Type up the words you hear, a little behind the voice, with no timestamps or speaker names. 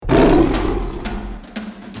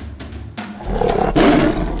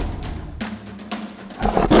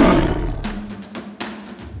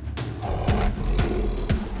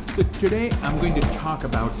Today, I'm going to talk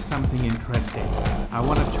about something interesting. I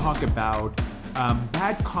want to talk about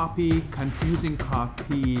bad copy, confusing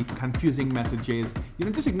messages,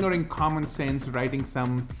 just ignoring common sense, writing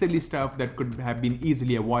some silly stuff that could have been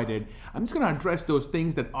easily avoided. I'm just going to address those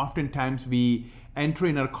things that oftentimes we enter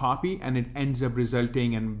in our copy and it ends up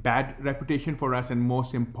resulting in bad reputation for us, and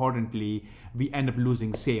most importantly, we end up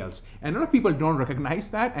losing sales. And a lot of people don't recognize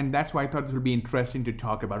that, and that's why I thought this would be interesting to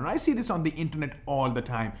talk about. And I see this on the internet all the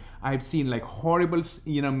time. I've seen like horrible,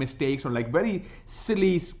 mistakes, or like very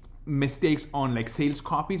silly mistakes on like sales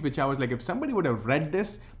copies, which I was like, if somebody would have read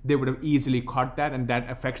this, they would have easily caught that, and that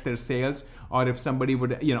affects their sales. Or if somebody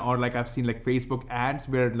would, or like I've seen like Facebook ads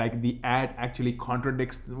where like the ad actually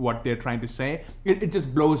contradicts what they're trying to say. It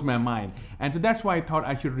just blows my mind. And so that's why I thought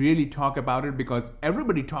I should really talk about it, because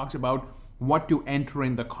everybody talks about what to enter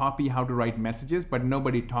in the copy, how to write messages, but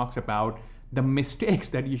nobody talks about the mistakes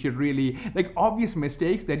that you should really, like obvious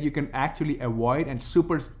mistakes that you can actually avoid and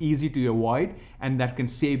super easy to avoid, and that can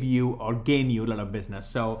save you or gain you a lot of business.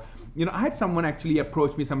 So, I had someone actually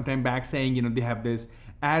approach me some time back saying, they have this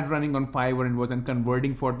ad running on Fiverr and wasn't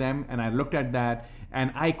converting for them. And I looked at that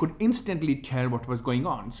and I could instantly tell what was going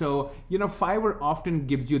on. So, Fiverr often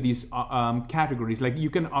gives you these categories, like you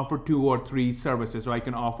can offer 2 or 3 services. So I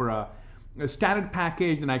can offer a standard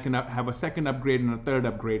package, and I can have a second upgrade and a third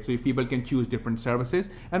upgrade, so if people can choose different services.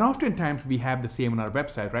 And oftentimes we have the same on our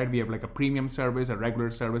website, right? We have like a premium service, a regular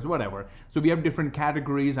service, whatever. So we have different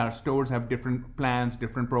categories. Our stores have different plans,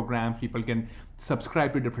 different programs. People can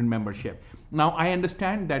subscribe to different membership. Now I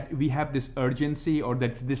understand that we have this urgency, or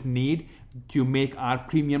that's this need to make our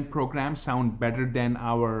premium program sound better than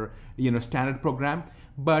our standard program,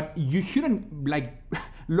 but you shouldn't like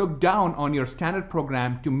look down on your standard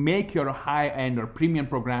program to make your high-end or premium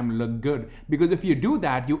program look good, because if you do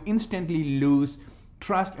that, you instantly lose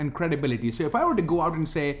trust and credibility. So if I were to go out and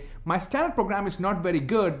say my standard program is not very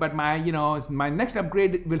good, but my my next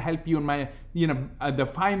upgrade will help you, and my the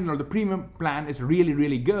final or the premium plan is really,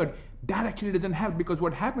 really good, that actually doesn't help, because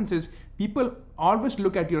what happens is people always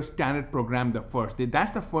look at your standard program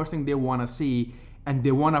that's the first thing they want to see, and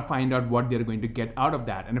they want to find out what they're going to get out of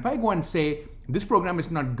that. And if I go and say this program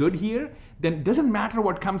is not good here, then it doesn't matter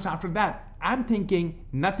what comes after that. I'm thinking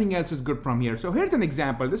nothing else is good from here. So here's an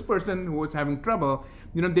example. This person who was having trouble,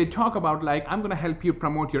 they talk about like, I'm going to help you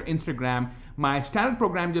promote your Instagram. My standard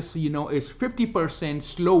program, just so you know, is 50%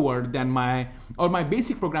 slower than my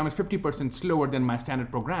basic program is 50% slower than my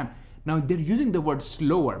standard program. Now they're using the word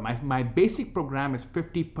slower. My basic program is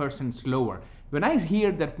 50% slower. When I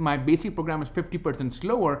hear that my basic program is 50%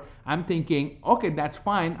 slower, I'm thinking, okay, that's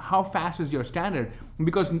fine. How fast is your standard?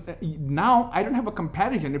 Because now I don't have a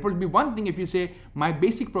comparison. It would be one thing if you say my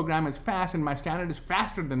basic program is fast and my standard is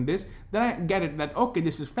faster than this, then I get it that, okay,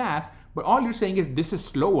 this is fast, but all you're saying is this is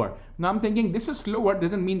slower. Now I'm thinking this is slower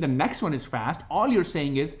doesn't mean the next one is fast. All you're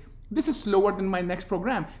saying is this is slower than my next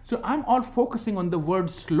program. So I'm all focusing on the word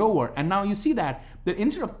slower. And now you see that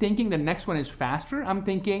instead of thinking the next one is faster, I'm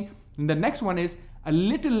thinking the next one is a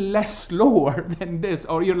little less slower than this.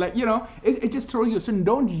 Or you're like, it just throws you. So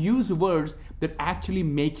don't use words that actually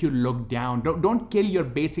make you look down. Don't kill your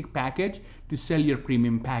basic package to sell your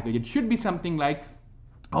premium package. It should be something like,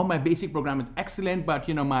 oh, my basic program is excellent, but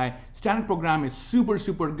my standard program is super,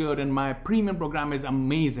 super good, and my premium program is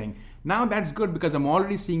amazing. Now that's good, because I'm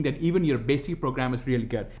already seeing that even your basic program is really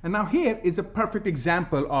good. And now here is a perfect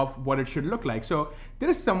example of what it should look like. So there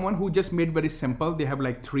is someone who just made very simple. They have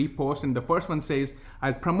like 3 posts, and the first one says,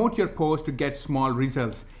 I'll promote your post to get small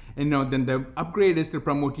results. And then the upgrade is to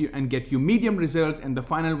promote you and get you medium results, and the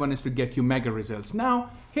final one is to get you mega results. Now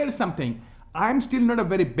here's something. I'm still not a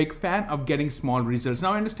very big fan of getting small results.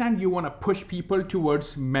 Now I understand you want to push people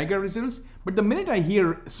towards mega results, but the minute I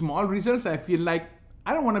hear small results, I feel like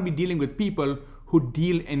I don't want to be dealing with people who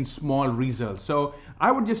deal in small results. So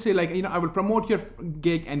I would just say like, I will promote your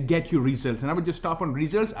gig and get you results. And I would just stop on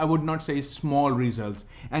results. I would not say small results.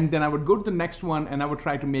 And then I would go to the next one and I would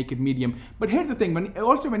try to make it medium. But here's the thing,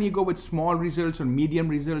 when you go with small results or medium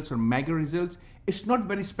results or mega results, it's not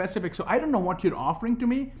very specific. So I don't know what you're offering to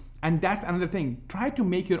me. And that's another thing. Try to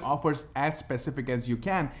make your offers as specific as you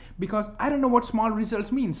can, because I don't know what small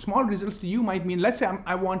results mean. Small results to you might mean, let's say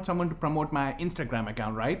I want someone to promote my Instagram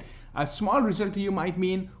account, right? A small result to you might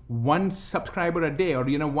mean 1 subscriber a day, or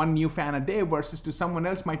 1 new fan a day, versus to someone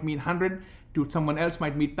else might mean 100, to someone else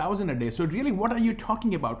might mean 1,000 a day. So really, what are you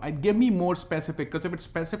talking about? Give me more specific, because if it's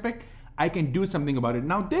specific, I can do something about it.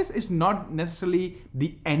 Now, this is not necessarily the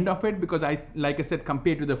end of it, because like I said,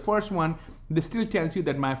 compared to the first one, this still tells you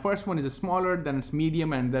that my first one is smaller, then it's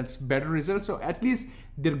medium, and that's better results. So at least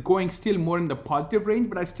they're going still more in the positive range,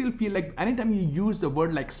 but I still feel like anytime you use the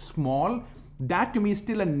word like small, that to me is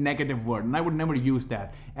still a negative word, and I would never use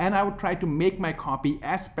that. And I would try to make my copy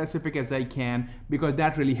as specific as I can, because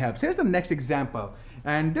that really helps. Here's the next example.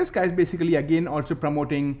 And this guy's basically, again, also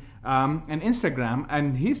promoting an Instagram,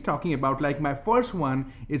 and he's talking about, like, my first one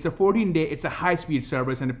is a 14-day, it's a high-speed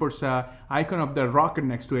service, and it puts a icon of the rocket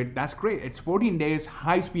next to it. That's great. It's 14 days,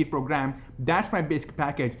 high-speed program. That's my basic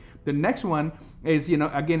package. The next one is,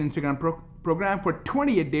 again, Instagram program for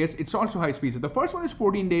 28 days. It's also high-speed. So the first one is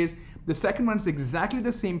 14 days. The second one is exactly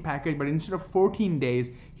the same package, but instead of 14 days,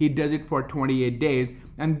 he does it for 28 days.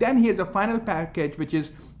 And then he has a final package, which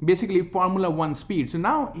is basically Formula One speed. So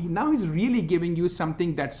now he's really giving you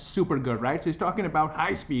something that's super good, right? So he's talking about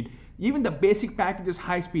high speed. Even the basic package is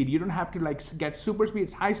high speed. You don't have to like get super speed.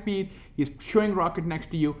 It's high speed. He's showing rocket next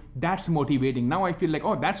to you. That's motivating. Now I feel like,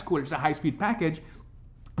 oh, that's cool. It's a high speed package.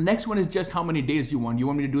 Next one is just how many days you want. You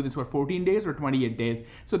want me to do this for 14 days or 28 days?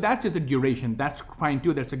 So that's just the duration. That's fine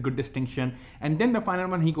too. That's a good distinction. And then the final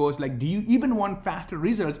one, he goes like, do you even want faster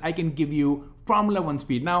results? I can give you Formula One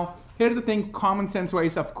speed. Now, here's the thing, common sense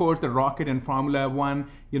wise, of course, the rocket and Formula One,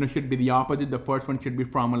 should be the opposite. The first one should be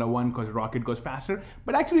Formula One because rocket goes faster.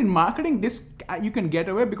 But actually in marketing, this you can get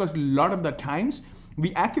away, because a lot of the times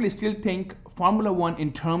we actually still think Formula One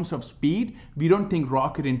in terms of speed. We don't think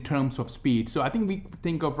rocket in terms of speed. So I think we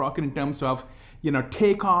think of rocket in terms of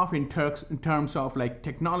takeoff, in terms of like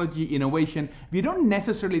technology, innovation. We don't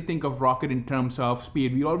necessarily think of rocket in terms of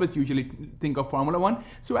speed. We always usually think of Formula One.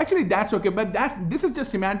 So actually that's okay, but this is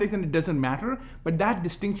just semantics and it doesn't matter, but that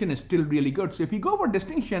distinction is still really good. So if you go for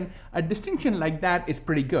distinction, a distinction like that is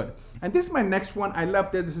pretty good. And this is my next one. I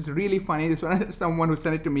love this. This is really funny. This one is someone who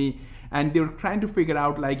sent it to me, and they were trying to figure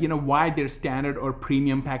out why their standard or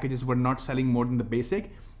premium packages were not selling more than the basic.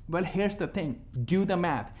 Well, here's the thing, do the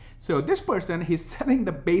math. So this person, he's selling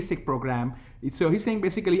the basic program. So he's saying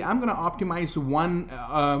basically, I'm gonna optimize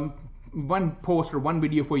one post or one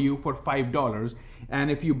video for you for $5.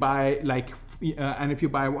 And if you buy and if you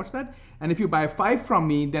buy 5 from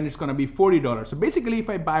me, then it's gonna be $40. So basically, if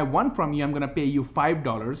I buy 1 from you, I'm gonna pay you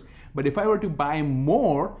 $5. But if I were to buy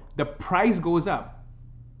more, the price goes up.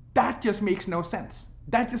 That just makes no sense.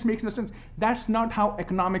 That's not how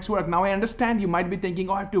economics work. Now I understand you might be thinking,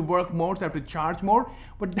 oh, I have to work more, so I have to charge more,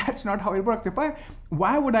 but that's not how it works.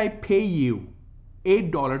 Why would I pay you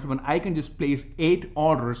 $8 when I can just place 8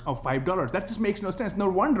 orders of $5? That just makes no sense. No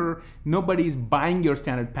wonder nobody's buying your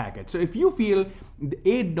standard package. So if you feel the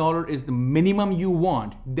 $8 is the minimum you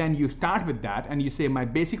want, then you start with that and you say, my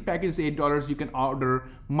basic package is $8, you can order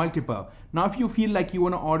multiple. Now if you feel like you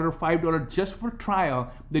want to order $5 just for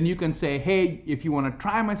trial, then you can say, hey, if you want to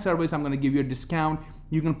try my service, I'm going to give you a discount.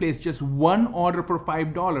 You can place just 1 order for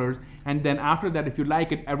 $5, and then after that, if you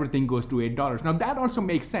like it, everything goes to $8. Now that also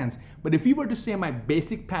makes sense. But if you were to say my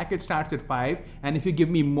basic package starts at 5, and if you give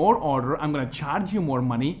me more order, I'm gonna charge you more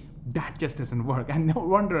money, that just doesn't work. And no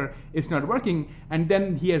wonder it's not working. And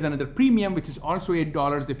then he has another premium, which is also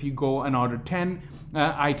 $8. If you go and order 10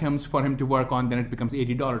 items for him to work on, then it becomes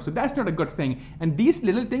 $80. So that's not a good thing. And these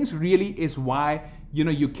little things really is why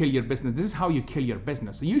you kill your business. This is how you kill your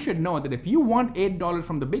business. So you should know that if you want $8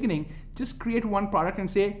 from the beginning, just create one product and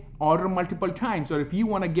say order multiple times. Or if you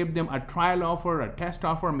want to give them a trial offer, a test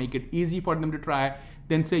offer, make it easy for them to try,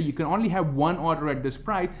 then say you can only have 1 order at this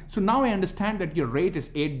price. So now I understand that your rate is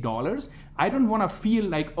 $8. I don't want to feel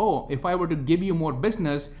like, oh, if I were to give you more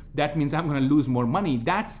business, that means I'm going to lose more money.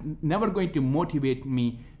 That's never going to motivate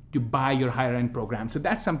me to buy your higher end program. So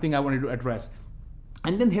that's something I wanted to address.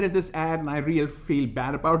 And then here is this ad, and I really feel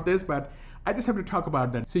bad about this, but I just have to talk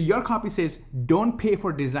about that. So your copy says, don't pay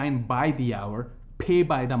for design by the hour, pay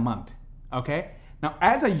by the month, okay? Now,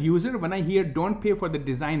 as a user, when I hear don't pay for the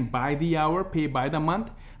design by the hour, pay by the month,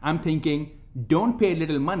 I'm thinking, don't pay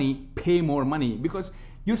little money, pay more money. Because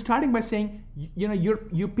you're starting by saying,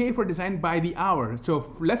 you pay for design by the hour.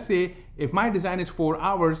 So let's say if my design is 4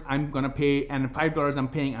 hours, I'm gonna pay, and $5 I'm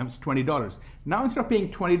paying, I'm $20. Now instead of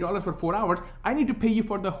paying $20 for 4 hours, I need to pay you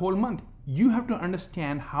for the whole month. You have to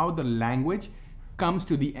understand how the language comes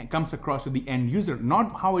across to the end user,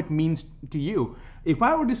 not how it means to you. If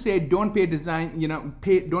I were to say don't pay design,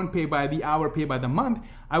 don't pay by the hour, pay by the month,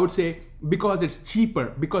 I would say because it's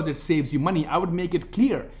cheaper, because it saves you money. I would make it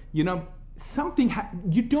clear,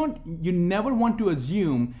 you never want to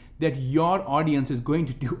assume that your audience is going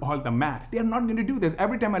to do all the math. They're not going to do this.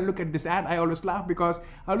 Every time I look at this ad, I always laugh because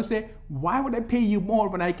I always say, why would I pay you more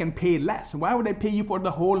when I can pay less? Why would I pay you for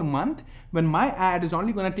the whole month when my ad is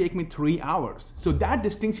only going to take me 3 hours? So that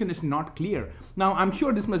distinction is not clear. Now, I'm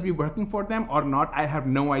sure this must be working for them or not. I have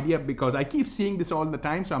no idea because I keep seeing this all the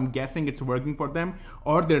time. So I'm guessing it's working for them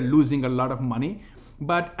or they're losing a lot of money.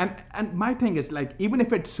 But and my thing is, like, even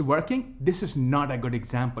if it's working, this is not a good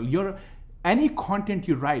example. Any content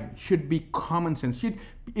you write should be common sense.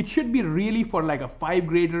 It should be really for like a 5th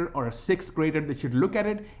grader or a 6th grader that should look at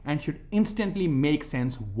it and should instantly make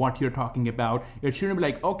sense what you're talking about. It shouldn't be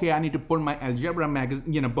like, okay, I need to pull my algebra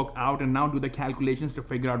book out and now do the calculations to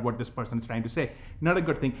figure out what this person is trying to say. Not a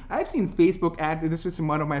good thing. I've seen Facebook ads. This is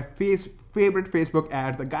one of my favorite Facebook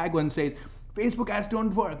ads. The guy goes and says, Facebook ads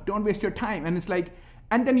don't work. Don't waste your time. And it's like,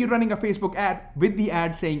 and then you're running a Facebook ad with the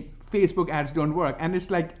ad saying Facebook ads don't work. And it's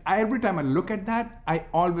like, every time I look at that, I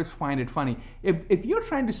always find it funny. If you're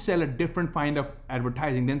trying to sell a different kind of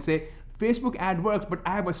advertising, then say, Facebook ad works, but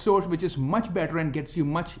I have a source which is much better and gets you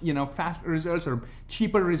much, faster results or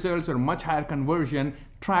cheaper results or much higher conversion.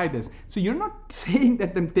 Try this. So you're not saying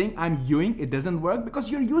that the thing I'm using, it doesn't work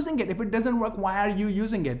because you're using it. If it doesn't work, why are you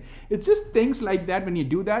using it? It's just things like that. When you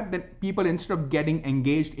do that, then people, instead of getting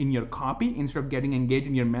engaged in your copy, instead of getting engaged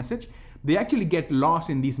in your message, they actually get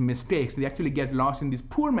lost in these mistakes. They actually get lost in these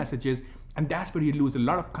poor messages. And that's where you lose a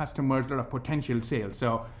lot of customers, a lot of potential sales.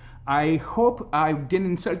 So I hope I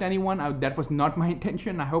didn't insult anyone. That was not my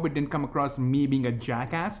intention. I hope it didn't come across me being a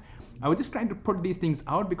jackass. I was just trying to put these things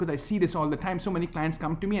out because I see this all the time. So many clients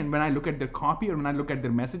come to me, and when I look at their copy or when I look at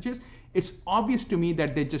their messages, it's obvious to me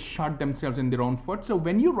that they just shot themselves in their own foot. So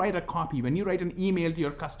when you write a copy, when you write an email to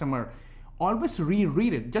your customer, always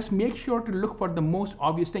reread it. Just make sure to look for the most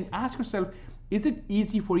obvious thing. Ask yourself, is it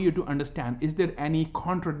easy for you to understand? Is there any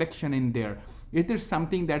contradiction in there? Is there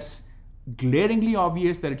something that's glaringly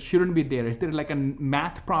obvious that it shouldn't be there? Is there like a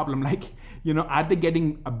math problem? Like, are they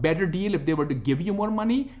getting a better deal if they were to give you more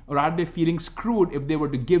money, or are they feeling screwed if they were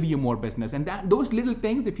to give you more business? And those little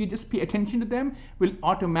things, if you just pay attention to them, will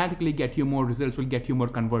automatically get you more results, will get you more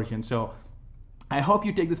conversion. So I hope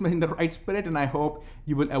you take this in the right spirit, and I hope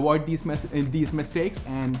you will avoid these mistakes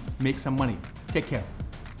and make some money. Take care.